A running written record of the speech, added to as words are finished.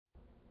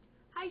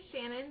Hi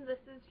Shannon,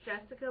 this is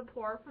Jessica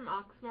Poor from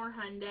Oxmoor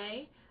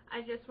Hyundai.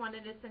 I just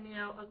wanted to send you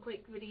out a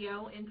quick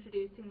video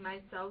introducing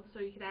myself so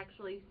you could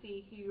actually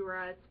see who you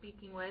were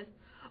speaking with.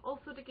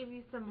 Also to give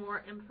you some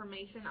more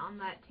information on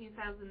that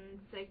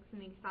 2006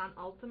 Nissan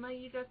Altima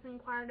you just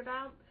inquired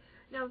about.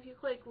 Now if you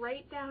click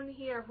right down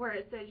here where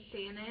it says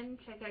Shannon,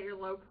 check out your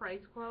low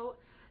price quote.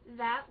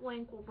 That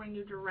link will bring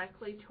you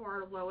directly to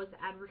our lowest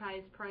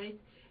advertised price.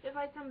 If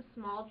by some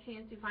small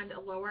chance you find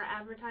a lower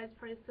advertised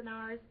price than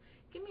ours,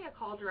 give me a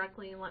call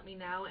directly and let me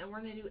know, and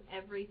we're going to do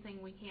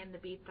everything we can to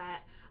beat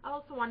that. I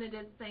also wanted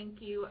to thank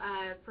you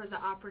for the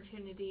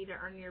opportunity to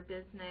earn your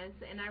business,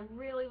 and I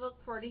really look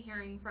forward to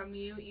hearing from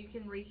you. You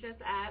can reach us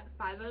at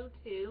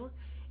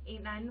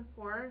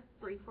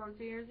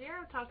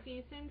 502-894-3400. Talk to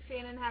you soon,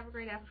 Shannon. Have a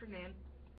great afternoon.